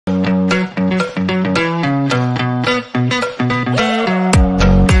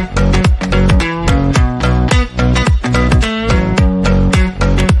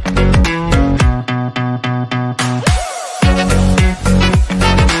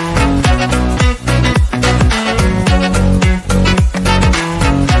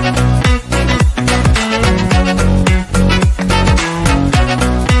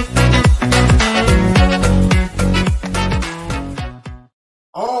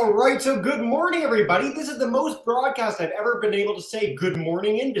All right, so good morning, everybody. This is the most broadcast I've ever been able to say good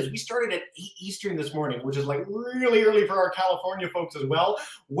morning in, because we started at 8 Eastern this morning, which is like really early for our California folks as well.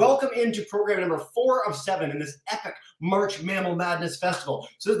 Welcome into program number 4 of 7 in this epic March Mammal Madness Festival.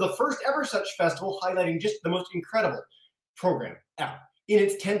 So this is the first ever such festival, highlighting just the most incredible program ever in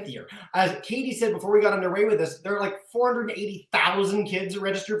its 10th year. As Katie said before we got underway with this, there are like 480,000 kids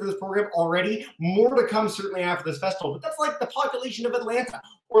registered for this program already. More to come certainly after this festival, but that's like the population of Atlanta,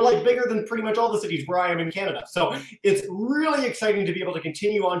 or like bigger than pretty much all the cities where I am in Canada. So it's really exciting to be able to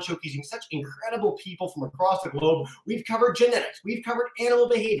continue on showcasing such incredible people from across the globe. We've covered genetics, we've covered animal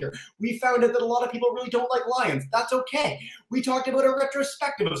behavior. We found out that a lot of people really don't like lions. That's okay. We talked about a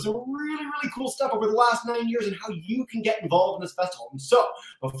retrospective of some really cool stuff over the last 9 years and how you can get involved in this festival. And so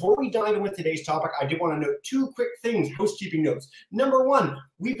before we dive in with today's topic, I do want to note 2 quick things, housekeeping notes. Number 1,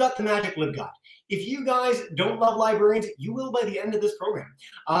 we've got the Magic Lib Guide. If you guys don't love librarians, you will by the end of this program.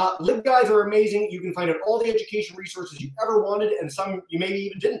 Lib guides are amazing. You can find out all the education resources you ever wanted, and some you maybe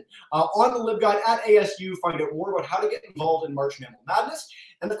even didn't. On the Lib Guide at ASU, find out more about how to get involved in March Mammal Madness.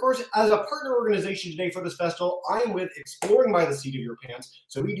 And of course, as a partner organization today for this festival, I am with Exploring by the Seat of Your Pants.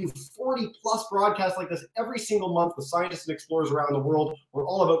 So we do 40+ broadcasts like this every single month with scientists and explorers around the world. We're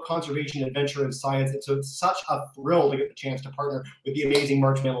all about conservation, adventure, and science. And so it's such a thrill to get the chance to partner with the amazing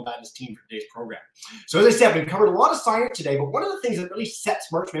March Mammal Madness team for today's program. So as I said, we've covered a lot of science today, but one of the things that really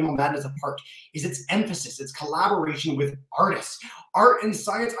sets March Mammal Madness apart is its emphasis, its collaboration with artists. Art and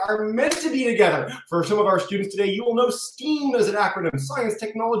science are meant to be together. For some of our students today, you will know STEAM as an acronym: science,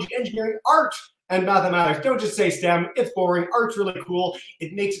 technology, engineering, art, and mathematics. Don't just say STEM, it's boring. Art's really cool.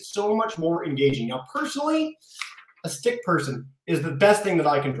 It makes it so much more engaging. Now, personally, a stick person is the best thing that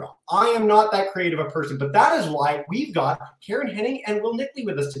I can draw. I am not that creative a person, but that is why we've got Charon Henning and Will Nickley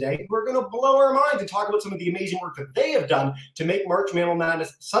with us today. We're going to blow our minds and talk about some of the amazing work that they have done to make March Mammal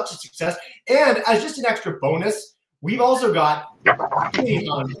Madness such a success. And as just an extra bonus, we've also got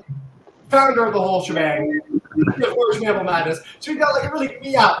founder of the whole shebang, of March Mammal Madness. So we've got like a really,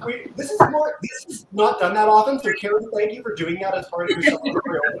 this is not done that often. So Charon, thank you for doing that as part of your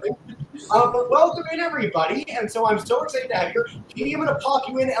opening. But welcome in, everybody. And so I'm so excited to have you here. Katie, I'm going to pop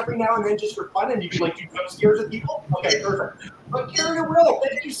you in every now and then just for fun, and you can like do jump scares with people. Okay, perfect. But Charon and Will,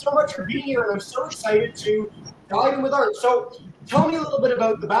 thank you so much for being here, and I'm so excited to dive in with art. So tell me a little bit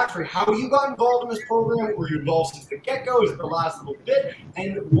about the backstory. How you got involved in this program? Were you involved since the get-go? Is it the last little bit?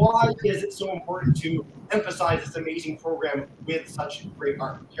 And why is it so important to emphasize this amazing program with such great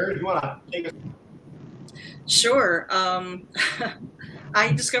art? Charon, if you want to take us. Sure.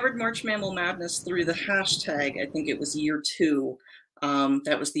 I discovered March Mammal Madness through the hashtag. I think it was year 2.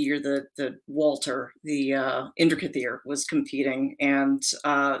 That was the year that Walter, the Indrakathir, was competing, and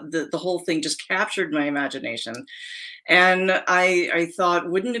the whole thing just captured my imagination. And I thought,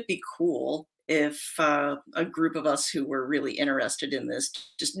 wouldn't it be cool if a group of us who were really interested in this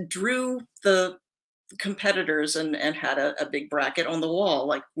just drew the competitors and had a big bracket on the wall,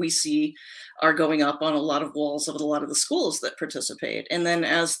 like we see are going up on a lot of walls of a lot of the schools that participate. And then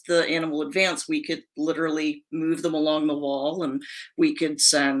as the animal advanced, we could literally move them along the wall, and we could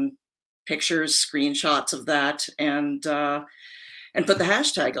send pictures, screenshots of that, and put the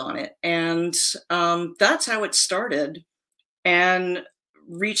hashtag on it. And that's how it started. And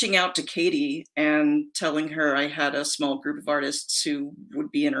reaching out to Katie and telling her I had a small group of artists who would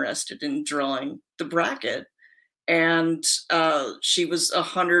be interested in drawing the bracket. And she was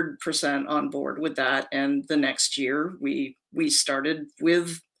 100% on board with that. And the next year we started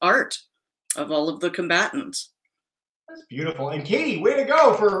with art of all of the combatants. That's beautiful. And Katie, way to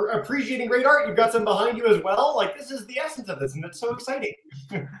go for appreciating great art. You've got some behind you as well. Like, this is the essence of this, and it's so exciting.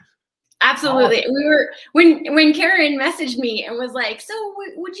 Absolutely. We were when Charon messaged me and was like, "So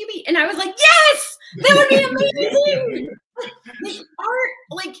would you be?" And I was like, "Yes, that would be amazing." Like, art,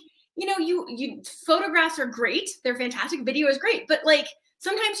 like, you know, you photographs are great. They're fantastic. Video is great, but like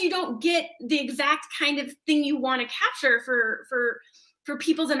sometimes you don't get the exact kind of thing you want to capture for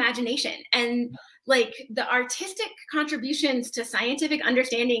people's imagination. And like the artistic contributions to scientific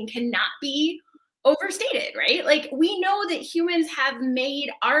understanding cannot be overstated, right? Like, we know that humans have made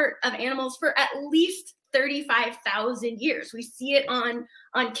art of animals for at least 35,000 years. We see it on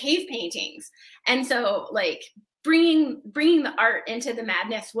cave paintings. And so like bringing the art into the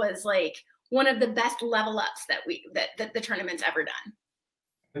madness was like one of the best level ups that the tournament's ever done.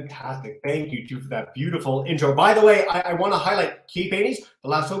 Fantastic. Thank you, too, for that beautiful intro. By the way, I want to highlight cave paintings. The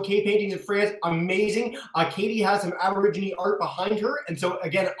Lasso cave paintings in France, amazing. Katie has some Aborigine art behind her. And so,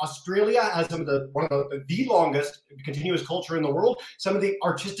 again, Australia has one of the longest continuous culture in the world. Some of the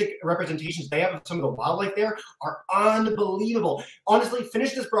artistic representations they have of some of the wildlife there are unbelievable. Honestly,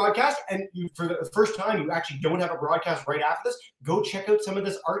 finish this broadcast, and for the first time, you actually don't have a broadcast right after this. Go check out some of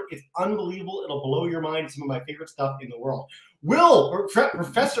this art. It's unbelievable. It'll blow your mind. It's some of my favorite stuff in the world. Will,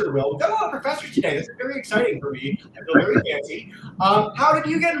 Professor Will, we've got a lot of professors today. This is very exciting for me. I feel very fancy. How did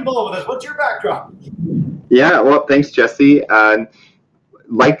you get involved with us? What's your backdrop? Yeah, well, thanks, Jesse.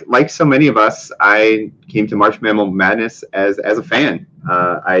 Like so many of us, I came to March Mammal Madness as a fan.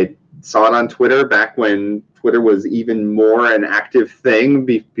 I saw it on Twitter back when Twitter was even more an active thing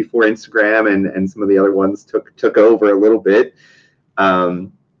before Instagram and some of the other ones took over a little bit.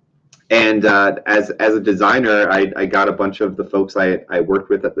 And as a designer, I got a bunch of the folks I worked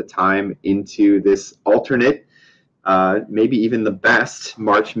with at the time into this alternate, maybe even the best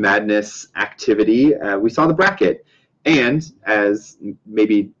March Madness activity. We saw the bracket. And as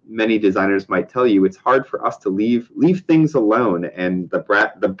maybe many designers might tell you, it's hard for us to leave things alone. And the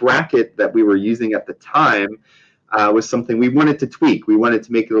bracket that we were using at the time was something we wanted to tweak. We wanted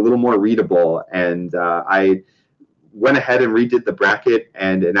to make it a little more readable. And I went ahead and redid the bracket,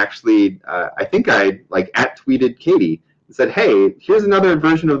 and actually I think I @tweeted Katie and said, hey, here's another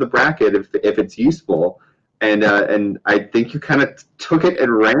version of the bracket if it's useful. And I think you kind of took it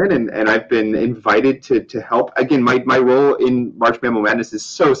and ran, and I've been invited to help. Again, my role in March Mammal Madness is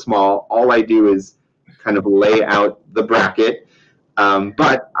so small. All I do is kind of lay out the bracket.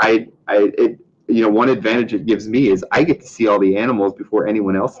 But one advantage it gives me is I get to see all the animals before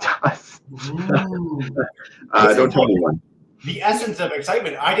anyone else does. Don't tell anyone. The essence of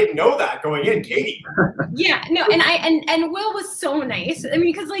excitement. I didn't know that going in, Katie. Yeah, no, and Will was so nice. I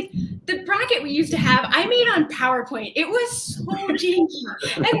mean, because like the bracket we used to have, I made on PowerPoint. It was so janky,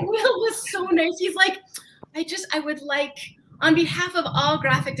 and Will was so nice. He's like, I would like, on behalf of all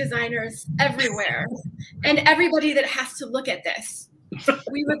graphic designers everywhere, and everybody that has to look at this,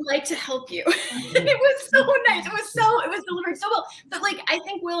 we would like to help you. It was so nice. It was delivered so well. But like, I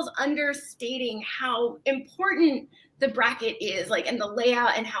think Will's understating how important the bracket is, like, and the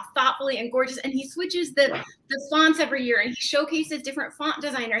layout, and how thoughtfully and gorgeous. And he switches the fonts every year, and he showcases different font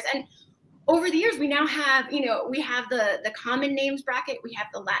designers. And over the years, we now have, we have the common names bracket, we have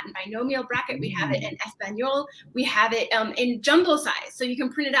the Latin binomial bracket, we have it in Espanol, we have it in jumbo size, so you can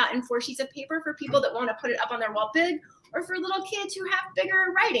print it out in 4 sheets of paper for people that want to put it up on their wall big, or for little kids who have bigger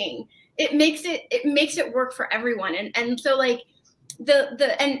writing. It makes it work for everyone. And so like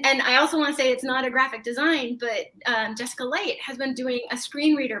and I also want to say it's not a graphic design, but Jessica Light has been doing a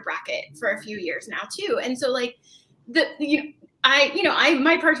screen reader bracket for a few years now too. And so like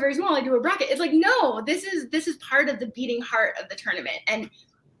my part's very small. I do a bracket. It's like, no, this is part of the beating heart of the tournament.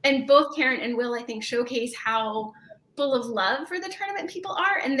 And both Charon and Will, I think, showcase how full of love for the tournament people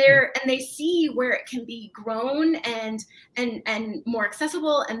are, and they see where it can be grown and more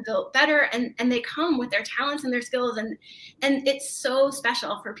accessible and built better, and they come with their talents and their skills, and it's so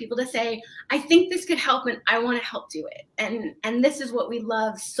special for people to say, I think this could help and I want to help do it. And this is what we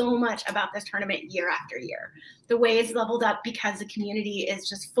love so much about this tournament year after year. The way it's leveled up because the community is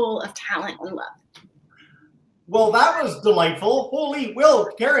just full of talent and love. Well, that was delightful. Holy Will,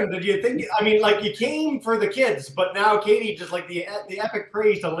 Charon, did you think? I mean, like, you came for the kids, but now Katie just like the epic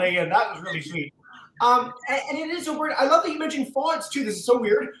praise to lay in. That was really sweet. And it is so weird. I love that you mentioned fonts too. This is so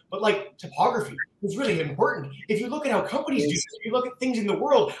weird, but like typography is really important. If you look at how companies do this, if you look at things in the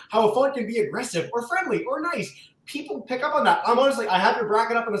world, how a font can be aggressive or friendly or nice, people pick up on that. I'm honestly, I have your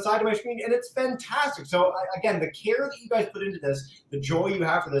bracket up on the side of my screen, and it's fantastic. So again, the care that you guys put into this, the joy you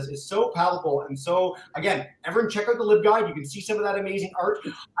have for this is so palpable. And so again, everyone check out the Lib Guide. You can see some of that amazing art.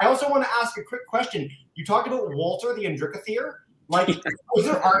 I also want to ask a quick question. You talked about Walter the Andricothere. Like, is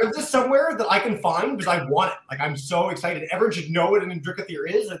there art of this somewhere that I can find? Because I want it. Like, I'm so excited. Everyone should know what an Andricothere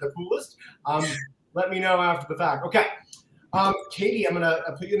is. They're the coolest. Let me know after the fact. Okay. Katie, I'm going to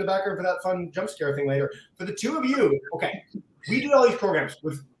put you in the background for that fun jump scare thing later. For the two of you, okay, we did all these programs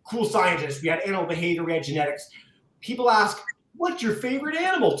with cool scientists. We had animal behavior, we had genetics. People ask, what's your favorite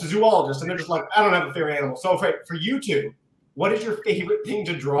animal to zoologists? And they're just like, I don't have a favorite animal. So for you two, what is your favorite thing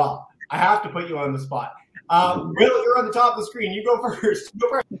to draw? I have to put you on the spot. Will, you're on the top of the screen. You go first.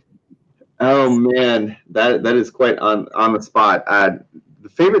 Oh, man, that is quite on the spot. The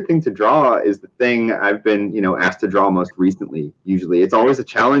favorite thing to draw is the thing I've been, asked to draw most recently. Usually, it's always a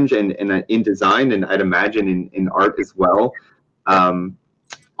challenge, and in design, and I'd imagine in art as well.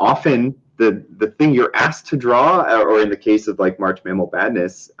 Often, the thing you're asked to draw, or in the case of like March Mammal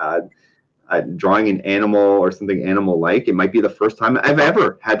Madness, drawing an animal or something animal-like, it might be the first time I've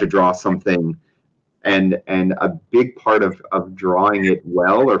ever had to draw something, and a big part of drawing it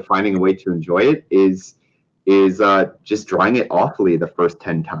well or finding a way to enjoy it is just drawing it awfully the first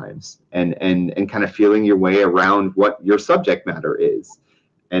 10 times and kind of feeling your way around what your subject matter is.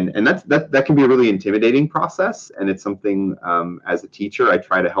 And that can be a really intimidating process, and it's something as a teacher I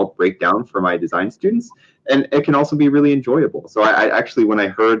try to help break down for my design students, and it can also be really enjoyable. So I actually, when I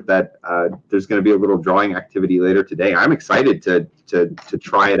heard that there's going to be a little drawing activity later today, I'm excited to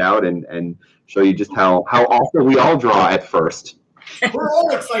try it out and show you just how awful we all draw at first. We're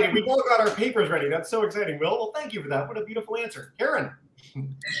all excited. We've all got our papers ready. That's so exciting, Will. Well, thank you for that. What a beautiful answer. Karen.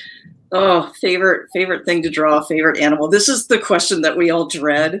 Oh, favorite thing to draw, favorite animal. This is the question that we all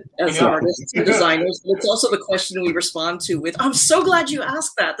dread as artists and designers. It's also the question we respond to with, I'm so glad you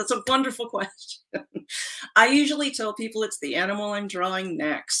asked that. That's a wonderful question. I usually tell people it's the animal I'm drawing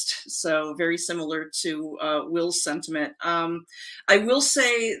next. So very similar to Will's sentiment. I will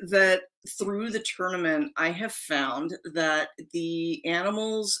say that through the tournament, I have found that the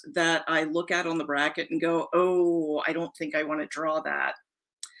animals that I look at on the bracket and go, oh, I don't think I want to draw that,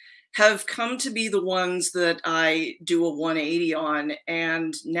 have come to be the ones that I do a 180 on.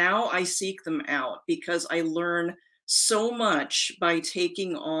 And now I seek them out because I learn so much by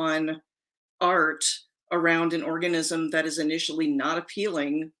taking on art around an organism that is initially not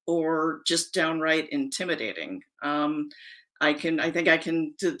appealing or just downright intimidating. I think I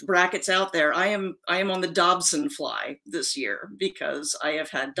can, the brackets out there, I am on the Dobson fly this year because I have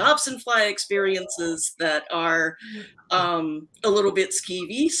had Dobson fly experiences that are a little bit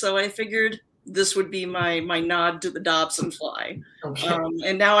skeevy. So I figured this would be my nod to the Dobson fly. Okay.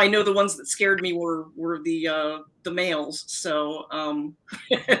 And now I know the ones that scared me were the males. So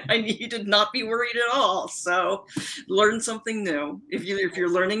I needed not be worried at all. So learn something new. If you're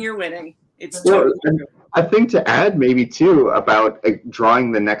learning, you're winning. It's totally true. I think to add maybe too about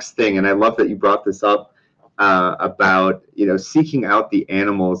drawing the next thing, and I love that you brought this up about seeking out the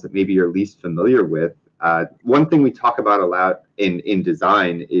animals that maybe you're least familiar with. One thing we talk about a lot in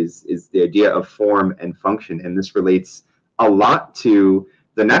design is the idea of form and function, and this relates a lot to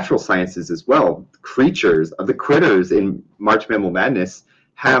the natural sciences as well. Creatures, the critters in March Mammal Madness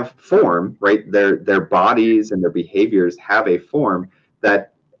have form, right? Their bodies and their behaviors have a form that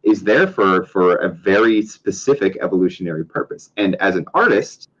is there for a very specific evolutionary purpose. And as an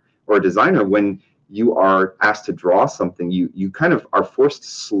artist or a designer, when you are asked to draw something, you kind of are forced to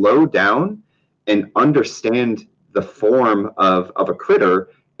slow down and understand the form of a critter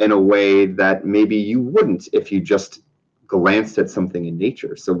in a way that maybe you wouldn't if you just glanced at something in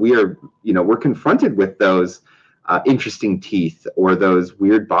nature. So we're confronted with those interesting teeth or those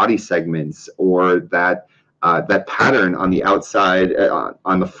weird body segments or that pattern on the outside,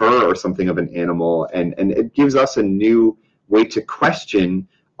 on the fur or something of an animal, and it gives us a new way to question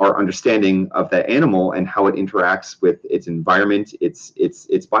our understanding of that animal and how it interacts with its environment, its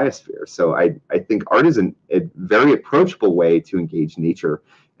biosphere. So I think art is a very approachable way to engage nature,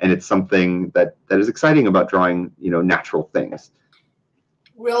 and it's something that is exciting about drawing natural things.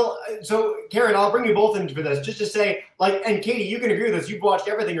 Well, so Karen, I'll bring you both into this just to say, and Katie, you can agree with this. You've watched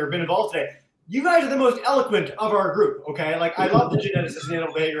everything or been involved today. You guys are the most eloquent of our group, okay? I love the geneticists and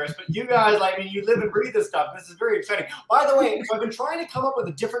animal behaviorists, but you guys, you live and breathe this stuff. This is very exciting. By the way, so I've been trying to come up with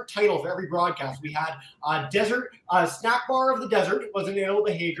a different title for every broadcast. We had desert, snack bar of the desert was an animal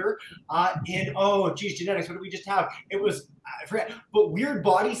behavior. Genetics, what did we just have? It was, I forget, but weird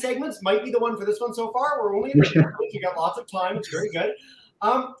body segments might be the one for this one so far. We're only in the first week. We got lots of time. It's very good.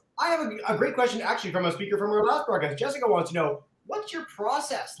 I have a great question actually from a speaker from our last broadcast. Jessica wants to know, what's your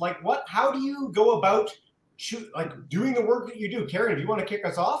process? How do you go about doing the work that you do? Karen, if you want to kick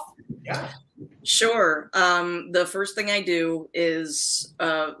us off. Yeah. Sure. The first thing I do is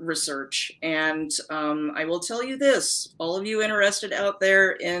research. And I will tell you this, all of you interested out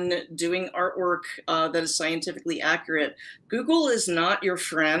there in doing artwork that is scientifically accurate, Google is not your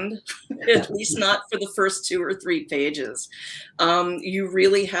friend, at least not for the first 2 or 3 pages. You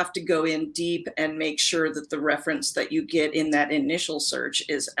really have to go in deep and make sure that the reference that you get in that initial search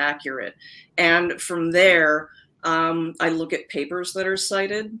is accurate. And from there, I look at papers that are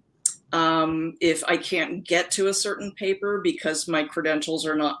cited. If I can't get to a certain paper because my credentials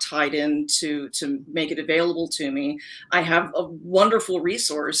are not tied in to make it available to me, I have a wonderful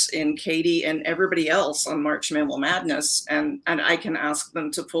resource in Katie and everybody else on March Mammal Madness, and I can ask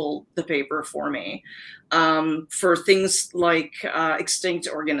them to pull the paper for me. For things like extinct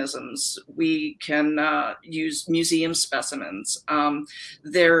organisms, we can use museum specimens.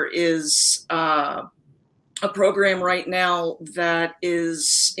 There is a program right now that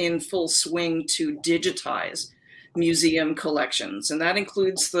is in full swing to digitize museum collections, and that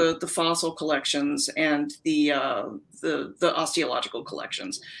includes the fossil collections and the osteological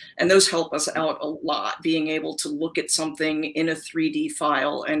collections. And those help us out a lot. Being able to look at something in a 3D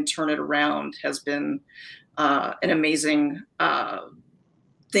file and turn it around has been an amazing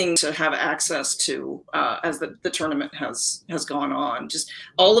thing to have access to as the tournament has gone on. Just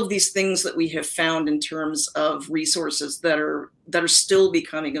all of these things that we have found in terms of resources that are still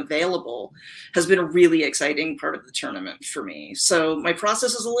becoming available has been a really exciting part of the tournament for me. So my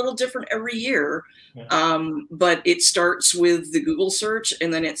process is a little different every year, but it starts with the Google search,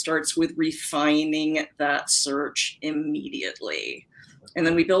 and then it starts with refining that search immediately, and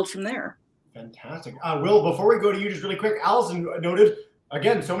then we build from there. Fantastic. Will, before we go to you, just really quick, Allison noted,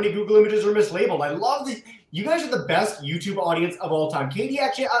 again, so many Google images are mislabeled. I love this. You guys are the best YouTube audience of all time. Katie,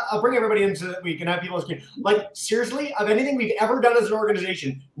 actually, I'll bring everybody in so that we can have people on screen. Like, seriously, of anything we've ever done as an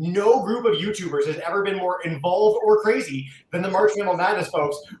organization, no group of YouTubers has ever been more involved or crazy than the March Mammal Madness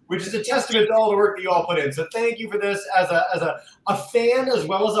folks, which is a testament to all the work that you all put in. So thank you for this as a fan as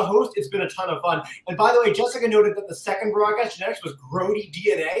well as a host. It's been a ton of fun. And by the way, Jessica noted that the second broadcast genetics was Grody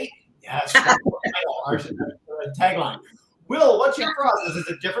DNA. Yes, our tagline. Will, what's your process? Is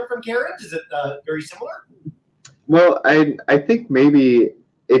it different from Charon's? Is it very similar? Well, I think maybe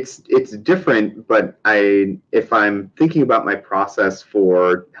it's different, but if I'm thinking about my process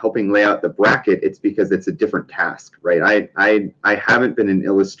for helping lay out the bracket, it's because it's a different task, right? I haven't been an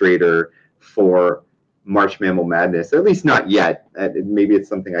illustrator for March Mammal Madness, at least not yet. Maybe it's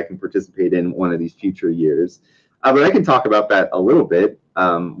something I can participate in one of these future years. But I can talk about that a little bit.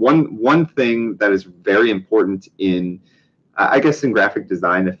 One thing that is very important in, I guess, in graphic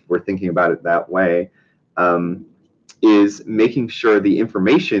design, if we're thinking about it that way, is making sure the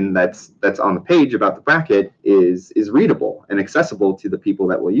information that's on the page about the bracket is readable and accessible to the people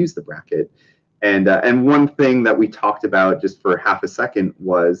that will use the bracket. And one thing that we talked about just for half a second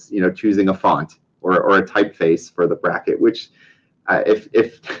was, choosing a font or a typeface for the bracket, which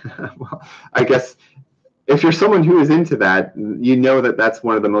well, I guess if you're someone who is into that, you know that that's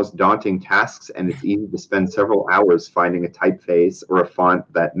one of the most daunting tasks, and it's easy to spend several hours finding a typeface or a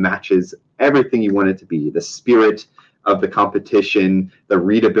font that matches everything you want it to be, the spirit of the competition, the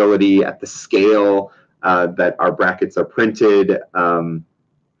readability at the scale that our brackets are printed, and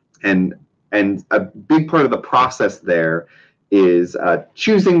a big part of the process there is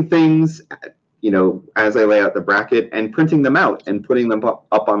choosing things, as I lay out the bracket, and printing them out and putting them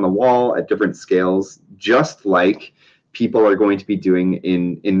up on the wall at different scales, just like people are going to be doing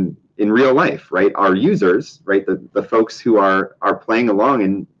in real life, right? Our users, right, the folks who are playing along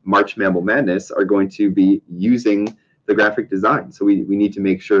in March Mammal Madness are going to be using the graphic design. So we need to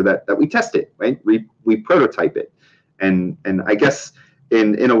make sure that we test it, right? We prototype it. And I guess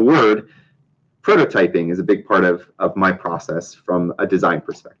in a word, prototyping is a big part of my process from a design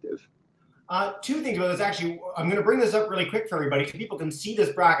perspective. Two things about this. Actually, I'm going to bring this up really quick for everybody so people can see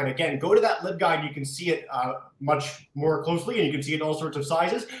this bracket. Again, go to that LibGuide. You can see it much more closely, and you can see it in all sorts of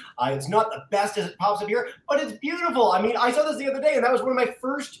sizes. It's not the best as it pops up here, but it's beautiful. I mean, I saw this the other day, and that was one of my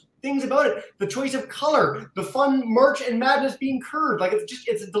first things about it. The choice of color, the fun March and Madness being curved. Like,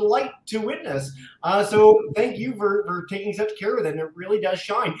 it's a delight to witness. So thank you for taking such care of it, and it really does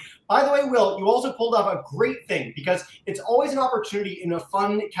shine. By the way, Will, you also pulled off a great thing, because it's always an opportunity in a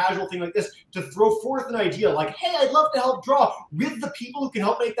fun, casual thing like this to throw forth an idea like, hey, I'd love to help draw with the people who can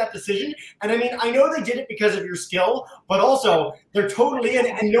help make that decision. And I mean, I know they did it because of your skill, but also they're totally in,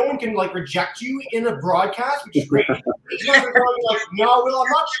 and no one can reject you in a broadcast, which is great. Each one are like, no, Will, I'm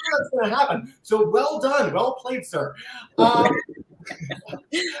not sure that's going to happen. So well done, well played, sir.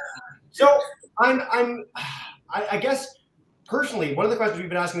 So I guess personally, one of the questions we've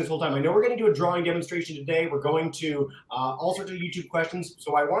been asking this whole time, I know we're going to do a drawing demonstration today. We're going to all sorts of YouTube questions.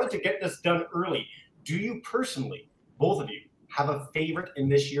 So I wanted to get this done early. Do you personally, both of you, have a favorite in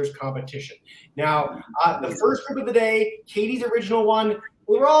this year's competition? Now, the first group of the day, Katie's original one,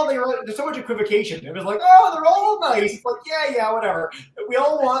 there's so much equivocation. It was like, oh, they're all nice. It's like, yeah, whatever. We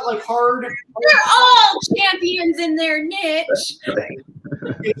all want hard. They're all champions in their niche.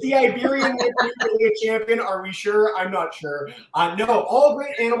 Is the Iberian really a champion? Are we sure? I'm not sure. No, all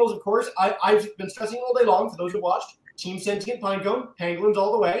great animals, of course. I've been stressing all day long, for those who watched, Team Sentient Pinecone, pangolins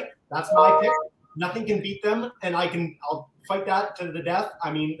all the way. That's my pick. Nothing can beat them, and I'll fight that to the death.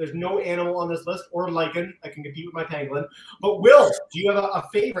 I mean, there's no animal on this list or lichen that can compete with my pangolin. But Will, do you have a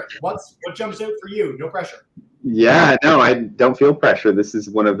favorite? What jumps out for you? No pressure. Yeah, no, I don't feel pressure. This is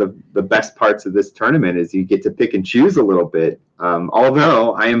one of the best parts of this tournament is you get to pick and choose a little bit.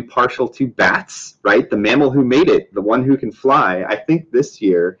 Although I am partial to bats, right? The mammal who made it, the one who can fly. I think this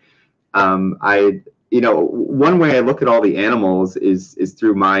year, one way I look at all the animals is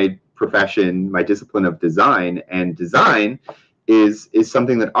through my profession, my discipline of design, and design is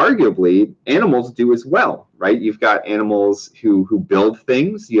something that arguably animals do as well, right? You've got animals who build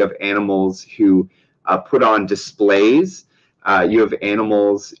things. You have animals who put on displays. You have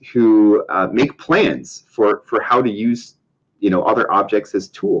animals who make plans for how to use other objects as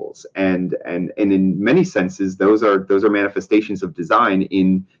tools, and in many senses those are manifestations of design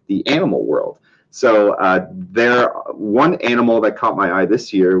in the animal world. So one animal that caught my eye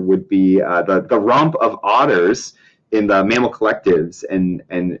this year would be the romp of otters in the mammal collectives, and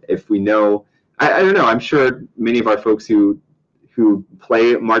if we know, I don't know, I'm sure many of our folks who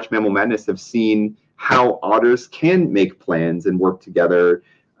play March Mammal Madness have seen how otters can make plans and work together,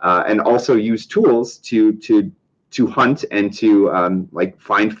 and also use tools to hunt and to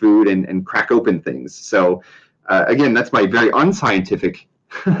find food and crack open things. So again, that's my very unscientific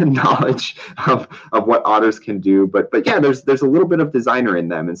knowledge of what otters can do, but yeah, there's a little bit of designer in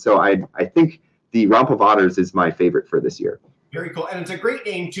them, and so I think the Romp of Otters is my favorite for this year. Very cool, and it's a great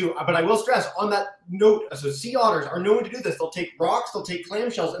name too. But I will stress on that note, so sea otters are known to do this. They'll take rocks, they'll take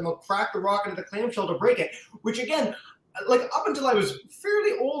clamshells, and they'll crack the rock into the clamshell to break it, which again, like up until I was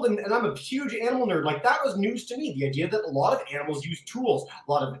fairly old and I'm a huge animal nerd, like that was news to me. The idea that a lot of animals use tools,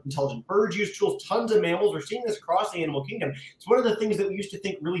 a lot of intelligent birds use tools, tons of mammals. We're seeing this across the animal kingdom. It's one of the things that we used to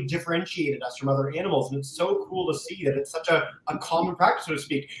think really differentiated us from other animals. And it's so cool to see that it's such a common practice, so to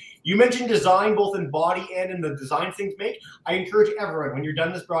speak. You mentioned design both in body and in the designs things make. I encourage everyone, when you're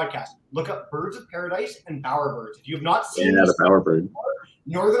done this broadcast, look up birds of paradise and bowerbirds. If you have not seen the bowerbird,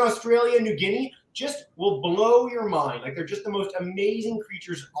 Northern Australia, New Guinea, just will blow your mind. Like they're just the most amazing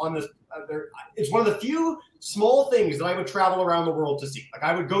creatures on this. It's one of the few small things that I would travel around the world to see. Like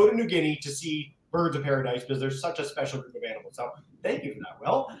I would go to New Guinea to see birds of paradise because they're such a special group of animals. So thank you for that,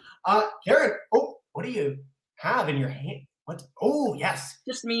 Will. Karen, what do you have in your hand? What? Oh, yes.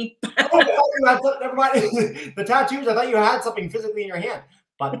 Just me. Never mind. The tattoos, I thought you had something physically in your hand.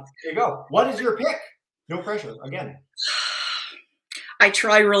 But there you go. What is your pick? No pressure, again. I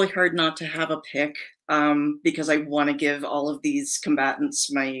try really hard not to have a pick because I want to give all of these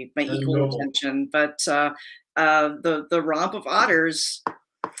combatants my equal attention. But the Romp of Otters,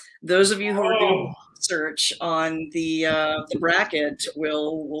 those of you who are doing research on the bracket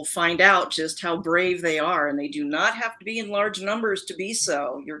will find out just how brave they are, and they do not have to be in large numbers to be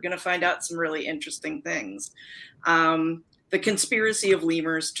so. You're going to find out some really interesting things. The Conspiracy of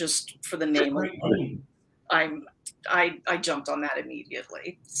Lemurs, just for the name of it, I jumped on that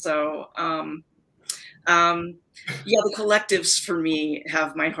immediately. So yeah, the collectives for me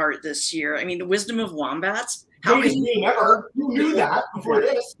have my heart this year. I mean, the Wisdom of Wombats. How can you never? You knew that before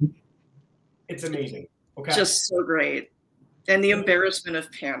this. It's amazing. Okay. Just so great. And the Embarrassment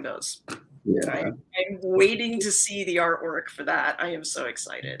of Pandas. Yeah. I'm waiting to see the artwork for that. I am so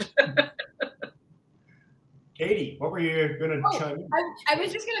excited. Katie, what were you going to chime in? I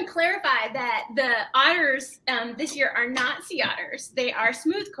was just going to clarify that the otters this year are not sea otters. They are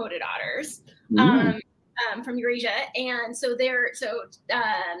smooth-coated otters from Eurasia, and so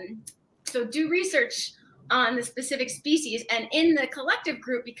so do research on the specific species. And in the collective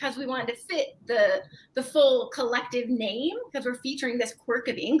group, because we wanted to fit the full collective name, because we're featuring this quirk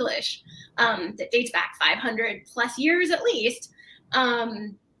of English that dates back 500 plus years at least,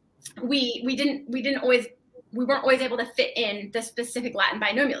 we weren't always able to fit in the specific Latin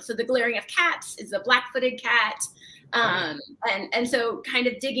binomial. So the glaring of cats is the black-footed cat. And so kind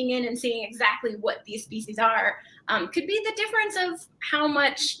of digging in and seeing exactly what these species are could be the difference of how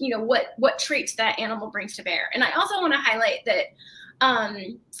much, what traits that animal brings to bear. And I also want to highlight that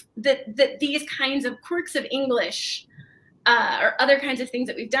that these kinds of quirks of English or other kinds of things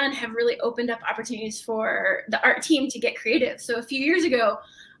that we've done have really opened up opportunities for the art team to get creative. So a few years ago,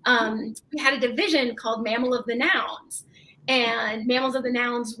 we had a division called Mammal of the Nouns, and Mammals of the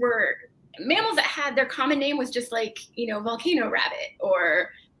Nouns were mammals that had their common name was just like, volcano rabbit or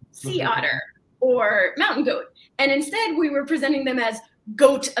sea otter or mountain goat. And instead we were presenting them as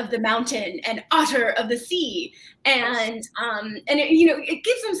goat of the mountain and otter of the sea, and it, it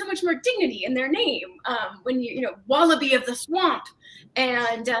gives them so much more dignity in their name when wallaby of the swamp,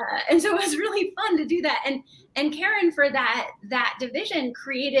 and so it was really fun to do that. And Karen, for that division,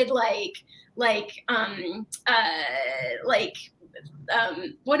 created why am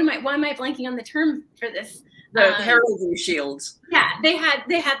I blanking on the term for this? The heraldry shields. Yeah, they had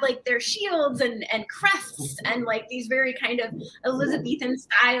like their shields and crests and like these very kind of Elizabethan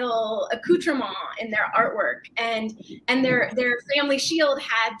style accoutrement in their artwork, and their family shield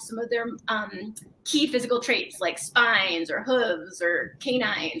had some of their key physical traits like spines or hooves or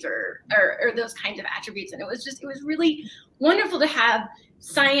canines or those kinds of attributes. And it was really wonderful to have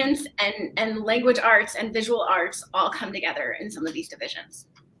science and language arts and visual arts all come together in some of these divisions.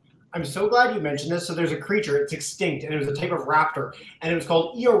 I'm so glad you mentioned this. So there's a creature, it's extinct, and it was a type of raptor, and it was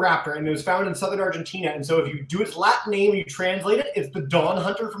called Eoraptor, and it was found in southern Argentina. And so if you do its Latin name, you translate it, it's the Dawn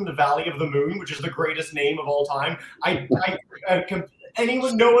Hunter from the Valley of the Moon, which is the greatest name of all time. No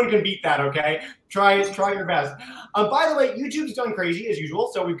one can beat that, okay? Try your best. By the way, YouTube's gone crazy as usual.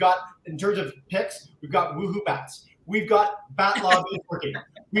 So we've got, in terms of picks, we've got Woohoo Bats. We've got Bat Lobby working.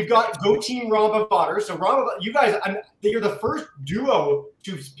 We've got Go Team Rhomba Botters. So Rhomba, you guys, you're the first duo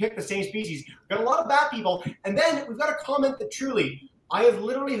to pick the same species. We've got a lot of bat people. And then we've got a comment that truly, I have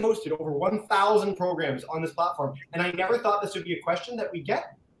literally hosted over 1,000 programs on this platform, and I never thought this would be a question that we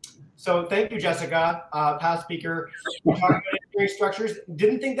get. So thank you, Jessica, past speaker. We talked about engineering structures.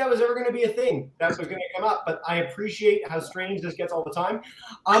 Didn't think that was ever going to be a thing that was going to come up, but I appreciate how strange this gets all the time.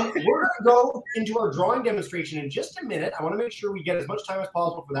 We're going to go into our drawing demonstration in just a minute. I want to make sure we get as much time as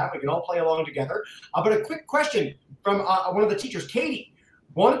possible for that. We can all play along together. But a quick question from one of the teachers, Katie.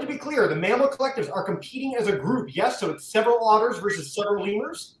 Wanted to be clear, the mammal collectives are competing as a group, yes? So it's several otters versus several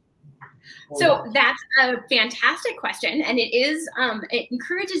lemurs? So that's a fantastic question, and it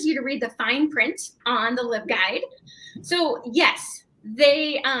encourages you to read the fine print on the LibGuide. So yes,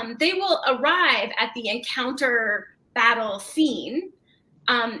 they will arrive at the encounter battle scene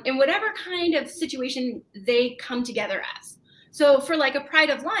in whatever kind of situation they come together as. So for like a pride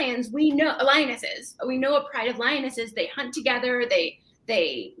of lions, we know a pride of lionesses. They hunt together, they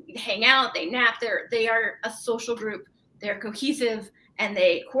hang out, they nap. They are a social group. They're cohesive, and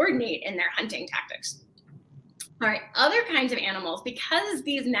they coordinate in their hunting tactics. All right, other kinds of animals, because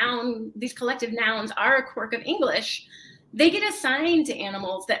these collective nouns are a quirk of English, they get assigned to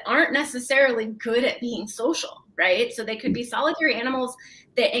animals that aren't necessarily good at being social, right? So they could be solitary animals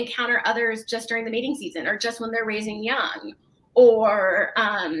that encounter others just during the mating season, or just when they're raising young, or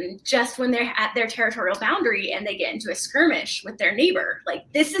just when they're at their territorial boundary and they get into a skirmish with their neighbor.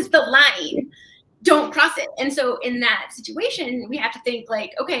 Like, this is the line, don't cross it. And so in that situation, we have to think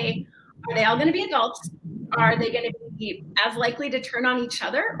like, okay, are they all going to be adults? Are they going to be as likely to turn on each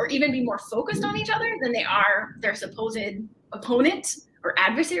other or even be more focused on each other than they are their supposed opponent or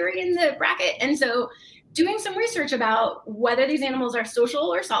adversary in the bracket? And so doing some research about whether these animals are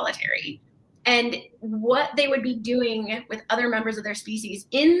social or solitary and what they would be doing with other members of their species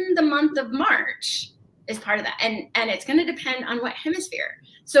in the month of March is part of that. And it's going to depend on what hemisphere.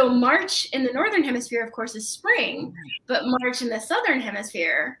 So March in the Northern Hemisphere, of course, is spring, but March in the Southern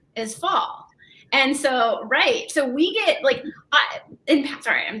Hemisphere is fall. And so, right, so we get like,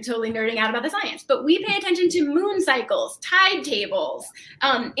 sorry, I'm totally nerding out about the science, but we pay attention to moon cycles, tide tables,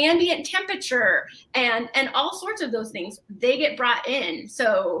 ambient temperature, and all sorts of those things. They get brought in.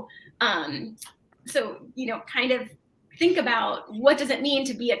 So, kind of think about what does it mean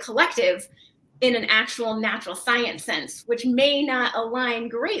to be a collective in an actual natural science sense, which may not align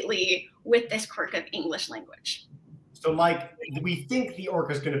greatly with this quirk of English language. So like, we think the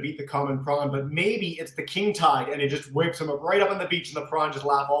orca is going to beat the common prawn, but maybe it's the king tide and it just whips them up right up on the beach and the prawn just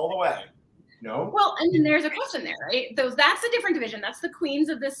laugh all the way. No? Well, and then there's a question there, right? That's a different division. That's the queens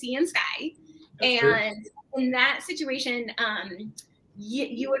of the sea and sky. That's true. In that situation,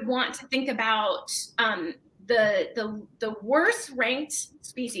 you would want to think about the worst ranked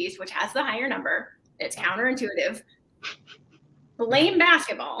species, which has the higher number. It's counterintuitive. Blame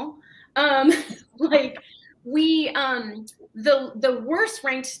basketball. The worst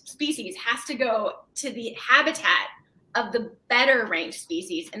ranked species has to go to the habitat of the better ranked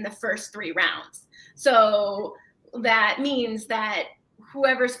species in the first 3 rounds. So that means that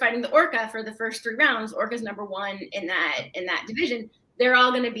whoever's fighting the orca for the first 3 rounds, orca's number 1 in that division, they're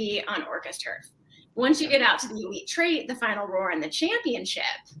all going to be on orca's turf. Once you get out to the elite trait, the final roar, and the championship,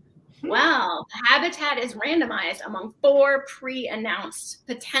 well, the habitat is randomized among 4 pre-announced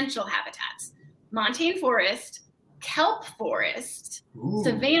potential habitats: montane forest, kelp forest,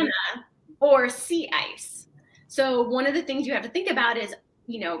 savanna, or sea ice. So one of the things you have to think about is,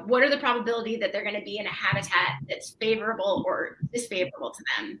 what are the probability that they're going to be in a habitat that's favorable or disfavorable to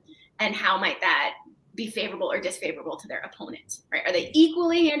them? And how might that be favorable or disfavorable to their opponent, right? Are they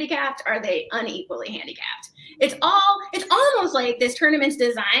equally handicapped? Are they unequally handicapped? It's almost like this tournament's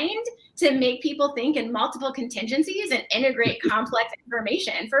designed to make people think in multiple contingencies and integrate complex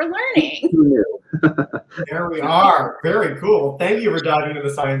information for learning. There we are. Very cool. Thank you for diving into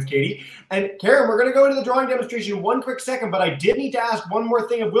the science, Katie. And Karen, we're going to go into the drawing demonstration in one quick second, but I did need to ask one more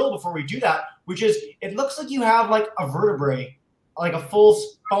thing of Will before we do that, which is, it looks like you have like a vertebrae, like a full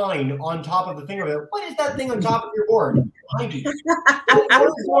spine on top of the thing over there. What is that thing on top of your board behind you? What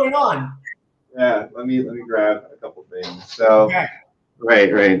is going on? Yeah, let me grab a couple things. So, okay.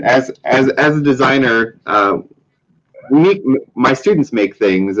 Right. As a designer, my students make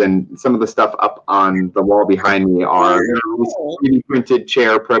things, and some of the stuff up on the wall behind me are 3D printed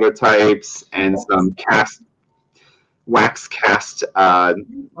chair prototypes and some wax cast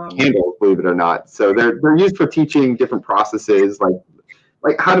handles, believe it or not. So they're used for teaching different processes,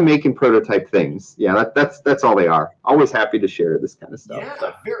 like how to make and prototype things. Yeah, that's all they are. Always happy to share this kind of stuff.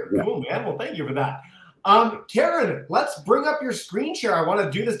 Yeah, very cool, man. Well, thank you for that. Karen, let's bring up your screen share. I want to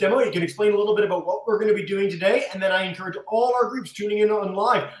do this demo. You can explain a little bit about what we're going to be doing today, and then I encourage all our groups tuning in on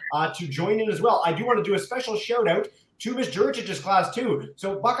live to join in as well. I do want to do a special shout out to Miss Juricic's class too.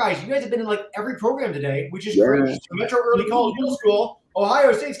 So Buckeyes, you guys have been in like every program today, which is great. So Metro Early College Middle School,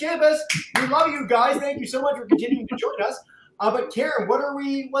 Ohio State's campus. We love you guys. Thank you so much for continuing to join us. But Karen,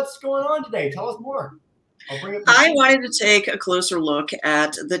 what's going on today? Tell us more. I wanted to take a closer look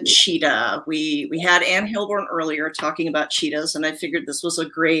at the cheetah. We had Ann Hilborn earlier talking about cheetahs, and I figured this was a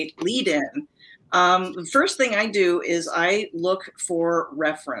great lead-in. The first thing I do is I look for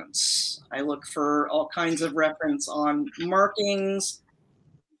reference. I look for all kinds of reference on markings,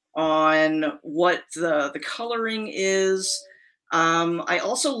 on what the coloring is. I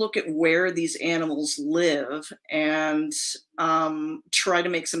also look at where these animals live and try to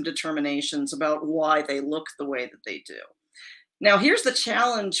make some determinations about why they look the way that they do. Now, here's the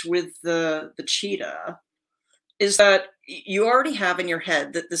challenge with the cheetah, is that you already have in your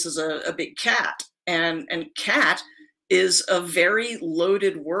head that this is a big cat, and cat is a very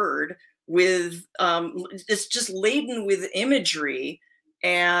loaded word with, it's just laden with imagery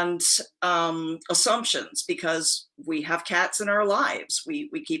and assumptions, because we have cats in our lives. We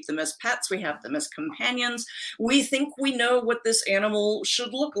keep them as pets. We have them as companions. We think we know what this animal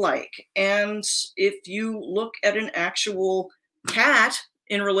should look like. And if you look at an actual cat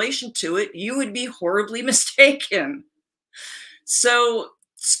in relation to it, you would be horribly mistaken. So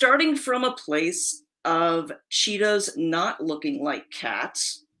starting from a place of cheetahs not looking like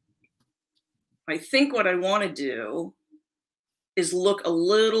cats, I think what I want to do is look a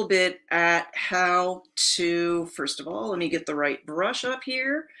little bit at how to, first of all, let me get the right brush up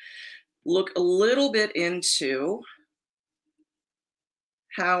here, look a little bit into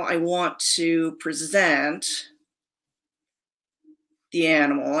how I want to present the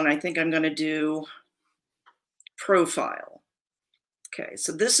animal. And I think I'm going to do profile. Okay,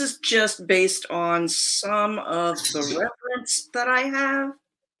 so this is just based on some of the reference that I have.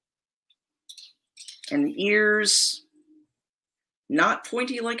 And the ears, not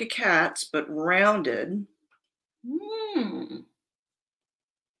pointy like a cat's, but rounded.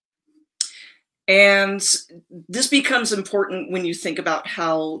 And this becomes important when you think about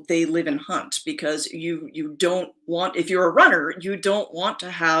how they live and hunt, because you don't want, if you're a runner, you don't want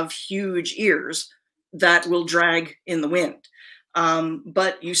to have huge ears that will drag in the wind.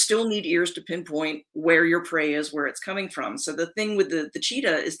 But you still need ears to pinpoint where your prey is, where it's coming from. So the thing with the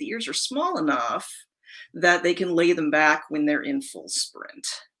cheetah is the ears are small enough that they can lay them back when they're in full sprint.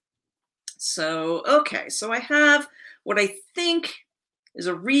 So, okay, so I have what I think is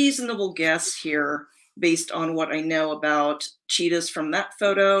a reasonable guess here based on what I know about cheetahs from that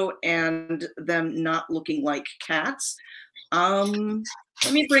photo and them not looking like cats. Let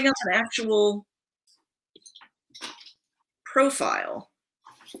me bring up an actual profile.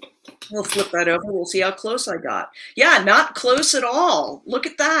 We'll flip that over. We'll see how close I got. Yeah, not close at all. Look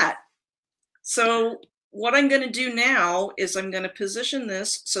at that. So what I'm going to do now is I'm going to position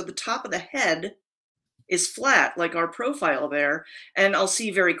this so the top of the head is flat, like our profile there, and I'll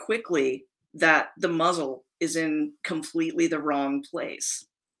see very quickly that the muzzle is in completely the wrong place.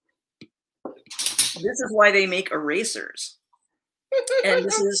 This is why they make erasers. And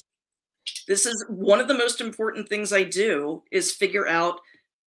this is one of the most important things I do, is figure out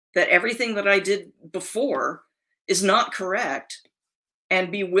that everything that I did before is not correct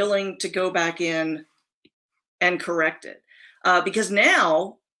and be willing to go back in and correct it. Because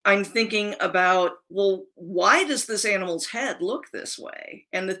now I'm thinking about, well, why does this animal's head look this way?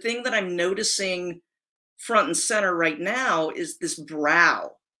 And the thing that I'm noticing front and center right now is this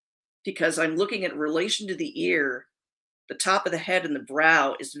brow, because I'm looking at relation to the ear. The top of the head and the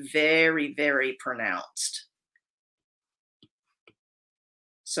brow is very, very pronounced.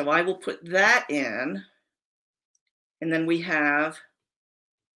 So I will put that in, and then we have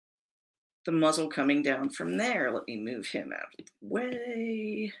the muzzle coming down from there. Let me move him out of the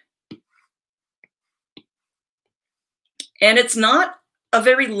way. And it's not a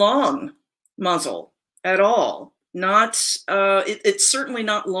very long muzzle at all. It's certainly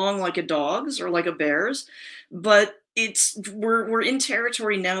not long like a dog's or like a bear's, but we're in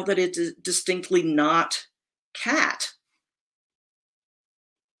territory now that it's distinctly not cat.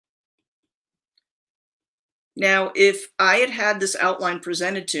 Now, if I had had this outline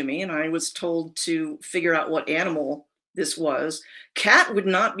presented to me and I was told to figure out what animal this was, cat would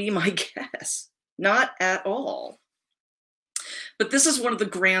not be my guess, not at all. But this is one of the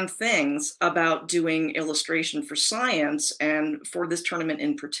grand things about doing illustration for science, and for this tournament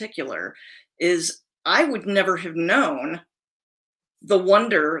in particular, is I would never have known the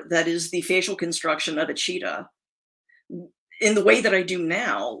wonder that is the facial construction of a cheetah in the way that I do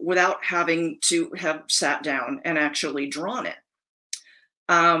now without having to have sat down and actually drawn it.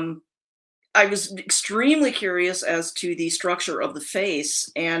 I was extremely curious as to the structure of the face,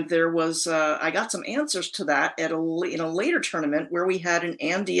 and there was I got some answers to that in a later tournament where we had an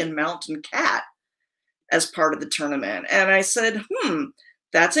Andean mountain cat as part of the tournament, and I said,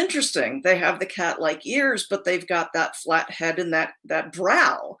 that's interesting. They have the cat-like ears, but they've got that flat head and that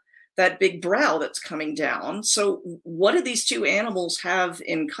brow, that big brow that's coming down. So what do these two animals have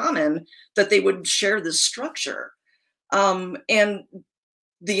in common that they would share this structure? And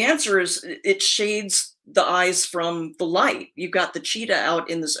the answer is it shades the eyes from the light. You've got the cheetah out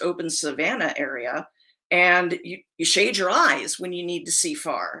in this open savanna area, and you shade your eyes when you need to see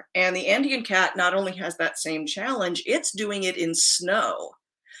far. And the Andean cat not only has that same challenge, it's doing it in snow.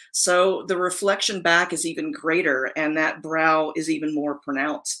 So the reflection back is even greater, and that brow is even more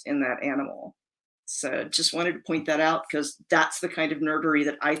pronounced in that animal. So just wanted to point that out because that's the kind of nerdery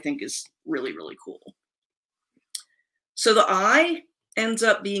that I think is really, really cool. So the eye ends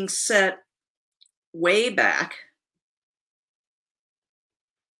up being set way back.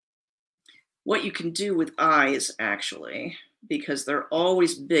 What you can do with eyes, actually, because they're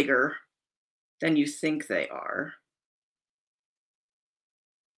always bigger than you think they are.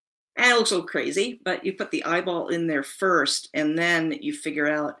 And it looks a little crazy, but you put the eyeball in there first, and then you figure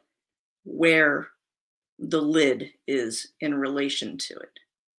out where the lid is in relation to it.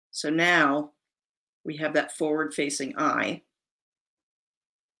 So now we have that forward-facing eye.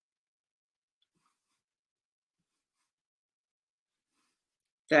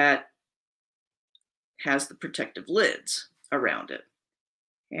 That has the protective lids around it.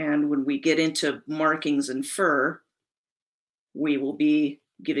 And when we get into markings and fur, we will be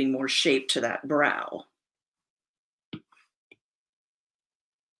giving more shape to that brow.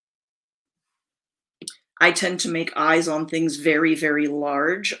 I tend to make eyes on things very, very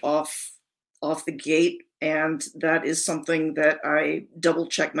large off the gate, and that is something that I double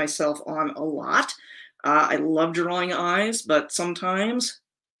check myself on a lot. I love drawing eyes, but sometimes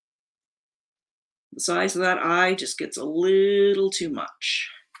the size of that eye just gets a little too much.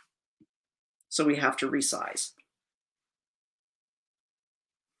 So we have to resize.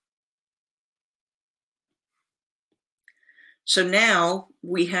 So now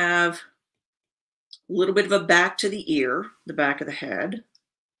we have a little bit of a back to the ear, the back of the head.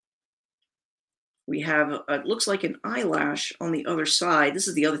 We have, it looks like an eyelash on the other side. This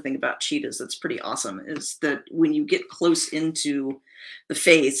is the other thing about cheetahs that's pretty awesome, is that when you get close into the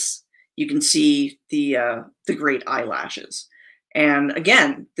face, you can see the great eyelashes. And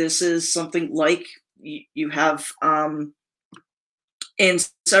again, this is something like you have in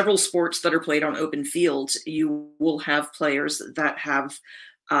several sports that are played on open fields, you will have players that have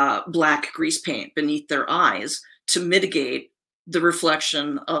black grease paint beneath their eyes to mitigate the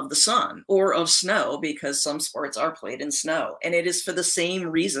reflection of the sun or of snow, because some sports are played in snow. And it is for the same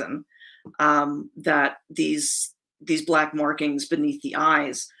reason that these black markings beneath the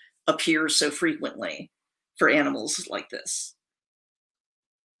eyes appear so frequently for animals like this.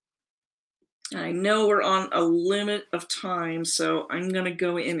 I know we're on a limit of time, so I'm going to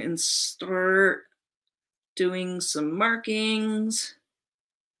go in and start doing some markings.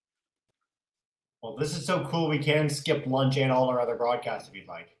 Well, this is so cool. We can skip lunch and all our other broadcasts if you'd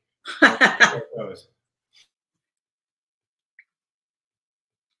like.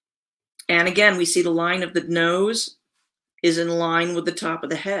 And again, we see the line of the nose is in line with the top of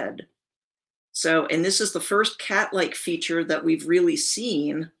the head. So, and this is the first cat-like feature that we've really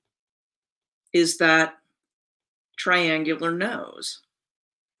seen, is that triangular nose.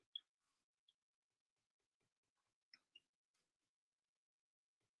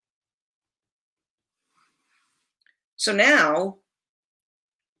 So now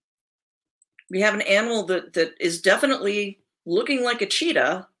we have an animal that is definitely looking like a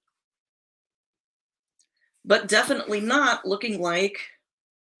cheetah, but definitely not looking like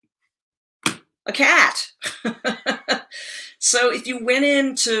a cat. So if you went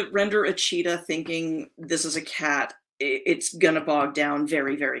in to render a cheetah thinking this is a cat, it's going to bog down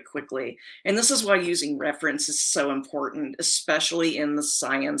very, very quickly. And this is why using reference is so important, especially in the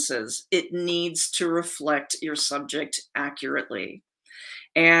sciences. It needs to reflect your subject accurately.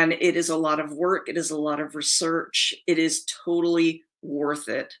 And it is a lot of work. It is a lot of research. It is totally worth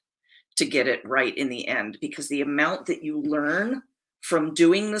it to get it right in the end, because the amount that you learn from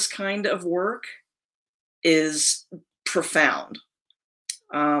doing this kind of work is profound.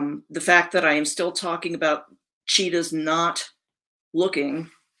 The fact that I am still talking about cheetahs not looking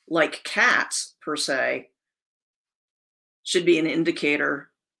like cats per se should be an indicator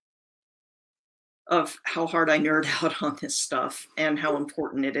of how hard I nerd out on this stuff and how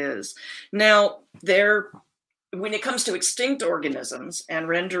important it is. Now, when it comes to extinct organisms and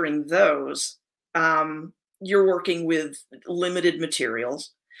rendering those, you're working with limited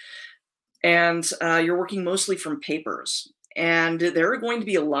materials, and you're working mostly from papers. And there are going to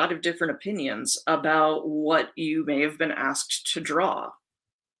be a lot of different opinions about what you may have been asked to draw.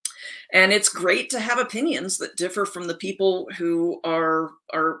 And it's great to have opinions that differ from the people who are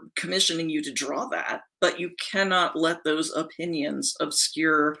commissioning you to draw that, but you cannot let those opinions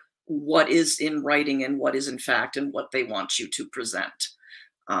obscure what is in writing and what is in fact and what they want you to present.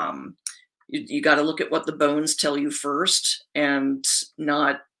 You got to look at what the bones tell you first and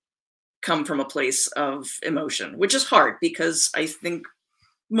not come from a place of emotion, which is hard because I think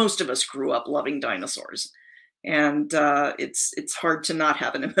most of us grew up loving dinosaurs. And it's hard to not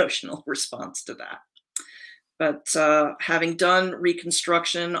have an emotional response to that. But having done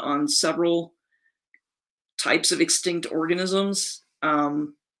reconstruction on several types of extinct organisms,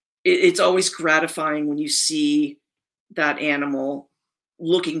 it's always gratifying when you see that animal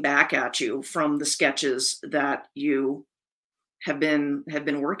looking back at you from the sketches that you have been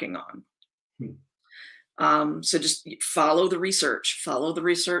working on. So just follow the research,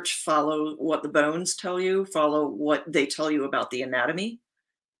 follow what the bones tell you, follow what they tell you about the anatomy.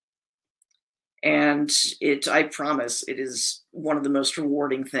 And I promise, it is one of the most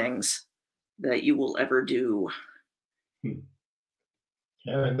rewarding things that you will ever do.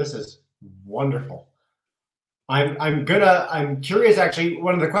 Karen, this is wonderful. I'm curious, actually,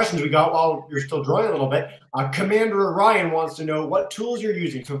 one of the questions we got while you're still drawing a little bit, Commander Orion wants to know what tools you're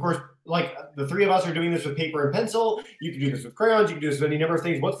using. So of course, like the three of us are doing this with paper and pencil. You can do this with crayons. You can do this with any number of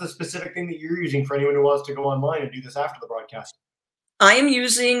things. What's the specific thing that you're using for anyone who wants to go online and do this after the broadcast? I am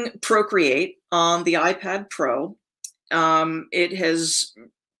using Procreate on the iPad Pro. It has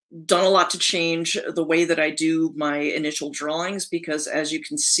done a lot to change the way that I do my initial drawings, because as you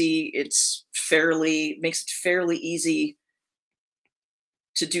can see, makes it fairly easy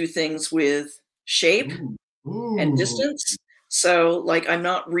to do things with shape and distance. So like, I'm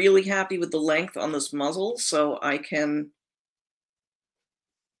not really happy with the length on this muzzle, so I can,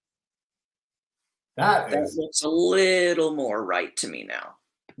 that looks a little more right to me now.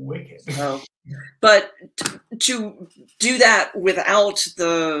 Wicked. So, but to do that without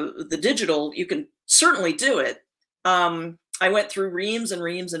the digital, you can certainly do it. I went through reams and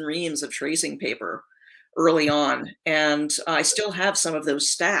reams and reams of tracing paper early on, and I still have some of those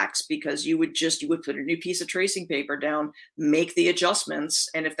stacks, because you would put a new piece of tracing paper down, make the adjustments,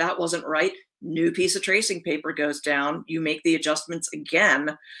 and if that wasn't right, new piece of tracing paper goes down, you make the adjustments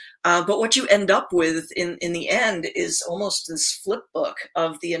again. But what you end up with in the end is almost this flip book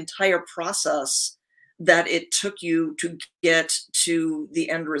of the entire process that it took you to get to the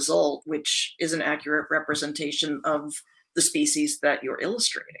end result, which is an accurate representation of the species that you're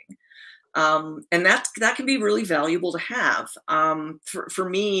illustrating. And that can be really valuable to have. For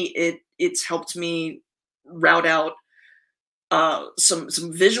me, it's helped me route out some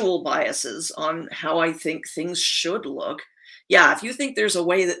visual biases on how I think things should look. Yeah, if you think there's a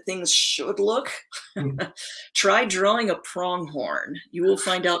way that things should look, try drawing a pronghorn. You will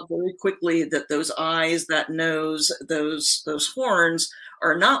find out very quickly that those eyes, that nose, those horns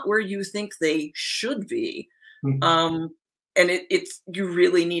are not where you think they should be. And you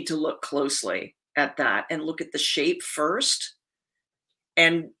really need to look closely at that and look at the shape first,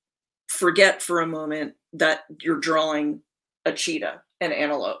 and forget for a moment that you're drawing a cheetah, an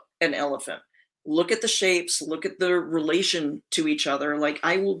antelope, an elephant. Look at the shapes, look at the relation to each other. Like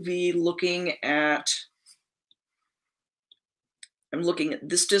I will be looking at, I'm looking at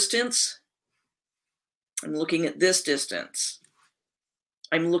this distance. I'm looking at this distance.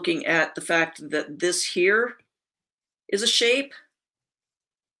 I'm looking at the fact that this here is a shape,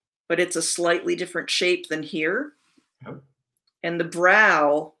 but it's a slightly different shape than here. Yep. And the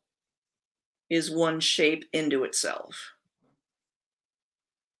brow is one shape into itself.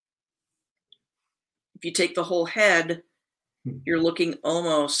 If you take the whole head, you're looking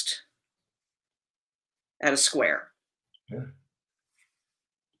almost at a square. Yeah.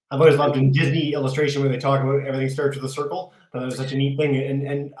 I've always loved in Disney illustration when they talk about everything starts with a circle. That was such a neat thing.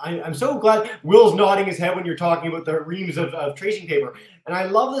 And I'm so glad Will's nodding his head when you're talking about the reams of tracing paper. And I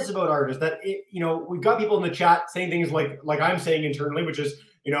love this about art is that, we've got people in the chat saying things like I'm saying internally, which is,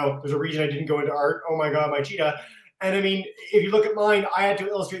 there's a reason I didn't go into art. Oh my God, my cheetah. And I mean, if you look at mine, I had to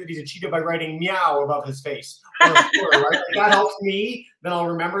illustrate that he's a cheetah by writing meow above his face. Or, right? Like that helps me. Then I'll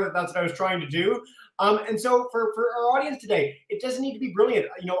remember that that's what I was trying to do. And so for our audience today, it doesn't need to be brilliant.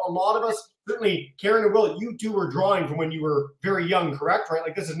 A lot of us, certainly Charon and Will, you two were drawing from when you were very young, correct? Right?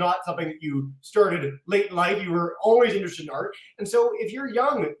 Like this is not something that you started late in life. You were always interested in art. And so if you're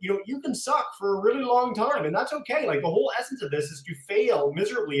young, you can suck for a really long time, and that's okay. Like the whole essence of this is to fail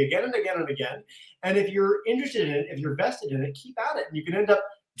miserably again and again and again. And if you're interested in it, if you're vested in it, keep at it. And you can end up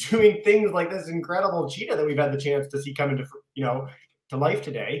doing things like this incredible cheetah that we've had the chance to see come into, to life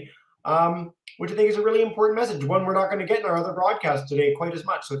today. Which I think is a really important message, one we're not going to get in our other broadcasts today quite as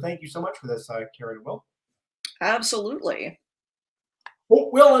much. So thank you so much for this, Charon and Will. Absolutely. Oh,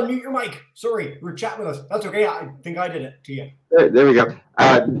 Will, unmute your mic. Sorry, you were chatting with us. That's okay. I think I did it to you. There we go.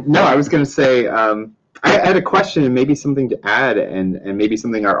 No, I was going to say, I had a question and maybe something to add and maybe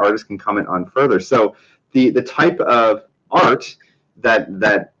something our artists can comment on further. So the type of art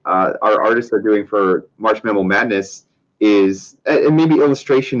that our artists are doing for March Mammal Madness is, and maybe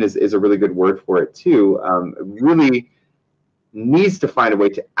illustration is a really good word for it too, really needs to find a way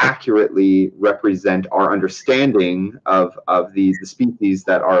to accurately represent our understanding of the species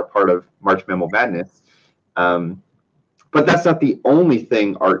that are a part of March Mammal Madness. But that's not the only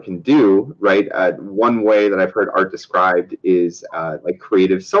thing art can do, right? One way that I've heard art described is like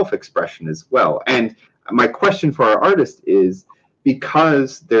creative self-expression as well. And my question for our artist is,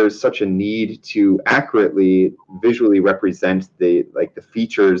 because there's such a need to accurately visually represent the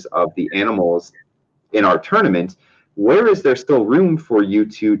features of the animals in our tournament, where is there still room for you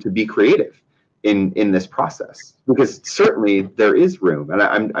to be creative in this process? Because certainly there is room, and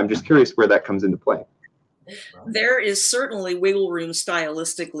I'm just curious where that comes into play. There is certainly wiggle room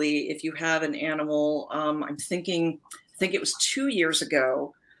stylistically if you have an animal. I think it was 2 years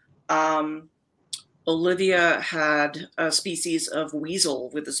ago. Olivia had a species of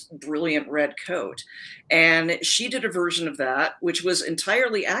weasel with this brilliant red coat, and she did a version of that which was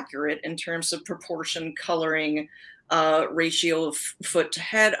entirely accurate in terms of proportion, coloring, ratio of foot to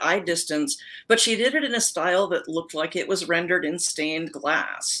head, eye distance, but she did it in a style that looked like it was rendered in stained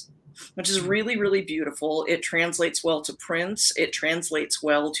glass, which is really, really beautiful. It translates well to prints. It translates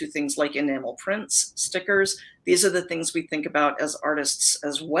well to things like enamel prints, stickers. These are the things we think about as artists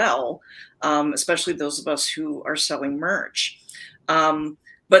as well, especially those of us who are selling merch.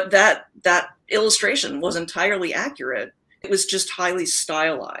 But that illustration was entirely accurate. It was just highly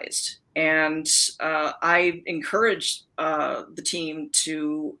stylized. And I encourage the team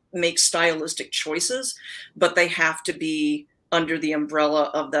to make stylistic choices, but they have to be under the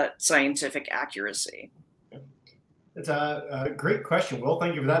umbrella of that scientific accuracy. It's a great question, Will.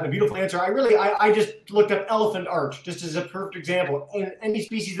 Thank you for that. And a beautiful answer. I just looked up elephant art just as a perfect example. And any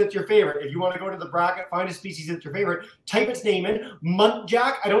species that's your favorite. If you want to go to the bracket, find a species that's your favorite, type its name in.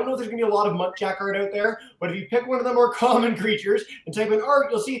 Muntjac. I don't know if there's going to be a lot of muntjac art out there, but if you pick one of the more common creatures and type in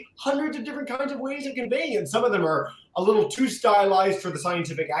art, you'll see hundreds of different kinds of ways of conveying it. And some of them are a little too stylized for the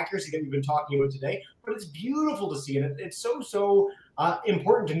scientific accuracy that we've been talking about today, but it's beautiful to see. And it's so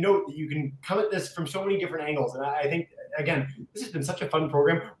important to note that you can come at this from so many different angles. And I think, again, this has been such a fun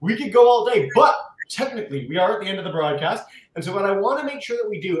program. We could go all day, but technically we are at the end of the broadcast. And so what I want to make sure that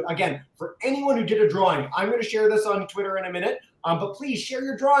we do, again, for anyone who did a drawing, I'm going to share this on Twitter in a minute, but please share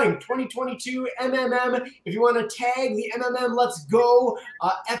your drawing, 2022 MMM. If you want to tag the MMM Let's Go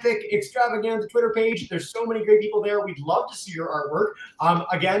Epic Extravaganza Twitter page, there's so many great people there. We'd love to see your artwork.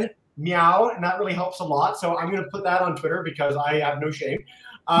 Again, meow, and that really helps a lot. So I'm going to put that on Twitter because I have no shame.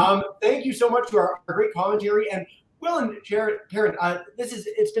 Thank you so much to our great commentary. And Will and Charon,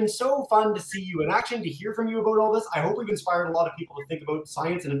 it's been so fun to see you in action, to hear from you about all this. I hope we've inspired a lot of people to think about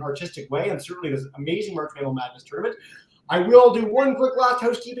science in an artistic way, and certainly this amazing March Mammal Madness tournament. I will do one quick last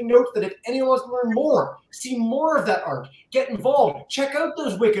housekeeping note that if anyone wants to learn more, see more of that art, get involved, check out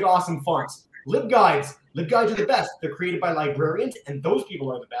those wicked awesome fonts. LibGuides are the best. They're created by librarians, and those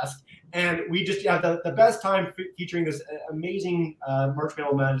people are the best. And we just have the best time featuring this amazing March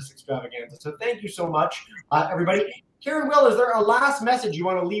Mammal Madness extravaganza. So thank you so much, everybody. Charon, Will, is there a last message you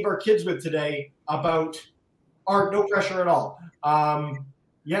want to leave our kids with today about art? No pressure at all.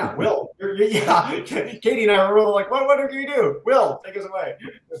 Yeah, Will. Yeah, Katie and I were really like, what are you do? Will, take us away.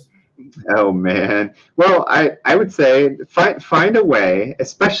 Oh man. Well, I would say find a way,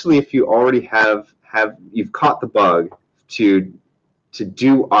 especially if you already you've caught the bug to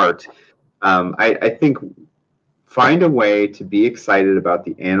do art. I think find a way to be excited about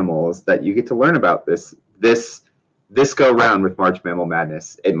the animals that you get to learn about this go round with March Mammal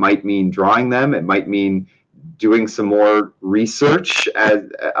Madness. It might mean drawing them. It might mean doing some more research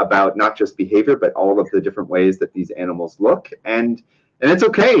about not just behavior, but all of the different ways that these animals look. And it's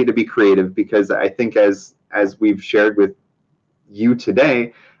okay to be creative, because I think as we've shared with you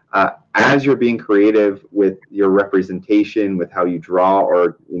today, as you're being creative with your representation, with how you draw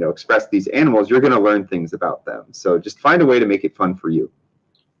or express these animals, you're going to learn things about them. So just find a way to make it fun for you.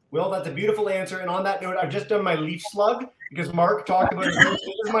 Will, that's a beautiful answer. And on that note, I've just done my leaf slug because Mark talked about it. This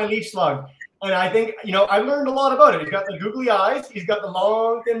is my leaf slug. And I think, I've learned a lot about it. He's got the googly eyes. He's got the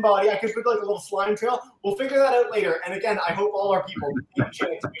long, thin body. I could put like a little slime trail. We'll figure that out later. And again, I hope all our people get a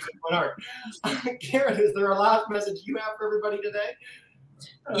chance to use it in art. Charon, is there a last message you have for everybody today?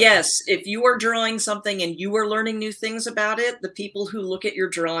 Yes, if you are drawing something and you are learning new things about it, the people who look at your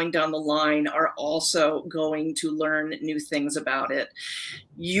drawing down the line are also going to learn new things about it.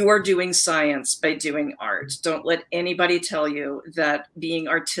 You are doing science by doing art. Don't let anybody tell you that being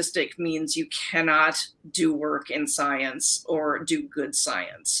artistic means you cannot do work in science or do good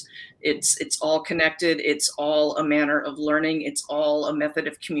science. It's all connected. It's all a manner of learning. It's all a method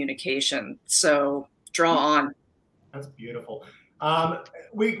of communication. So draw on. That's beautiful.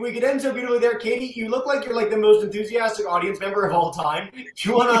 We could end so beautifully there. Katie, you look like you're like the most enthusiastic audience member of all time. Do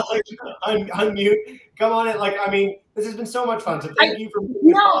you want to unmute? Come on in. This has been so much fun. So thank you for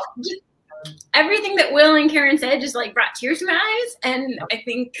everything that Will and Charon said just brought tears to my eyes. And I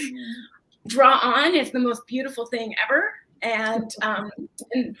think draw on is the most beautiful thing ever. And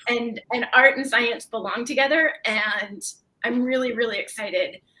art and science belong together. And I'm really, really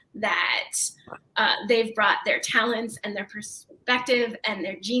excited that they've brought their talents and their perspective and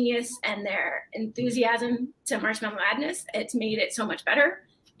their genius and their enthusiasm to March Mammal Madness. It's made it so much better.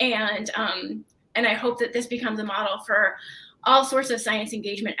 And I hope that this becomes a model for all sorts of science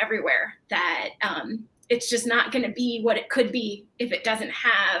engagement everywhere, that it's just not going to be what it could be if it doesn't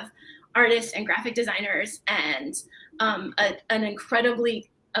have artists and graphic designers and an incredibly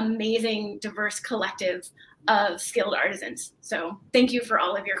amazing, diverse collective of skilled artisans. So thank you for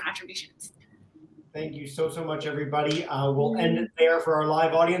all of your contributions. Thank you so much, everybody. We'll end it there for our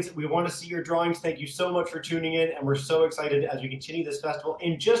live audience. We want to see your drawings. Thank you so much for tuning in, and we're so excited as we continue this festival.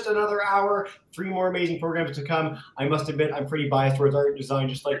 In just another hour, 3 more amazing programs to come. I must admit, I'm pretty biased towards art and design,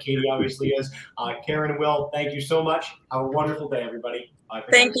 just like Katie obviously is. Charon and Will, thank you so much. Have a wonderful day, everybody. Bye.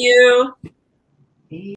 Thank you.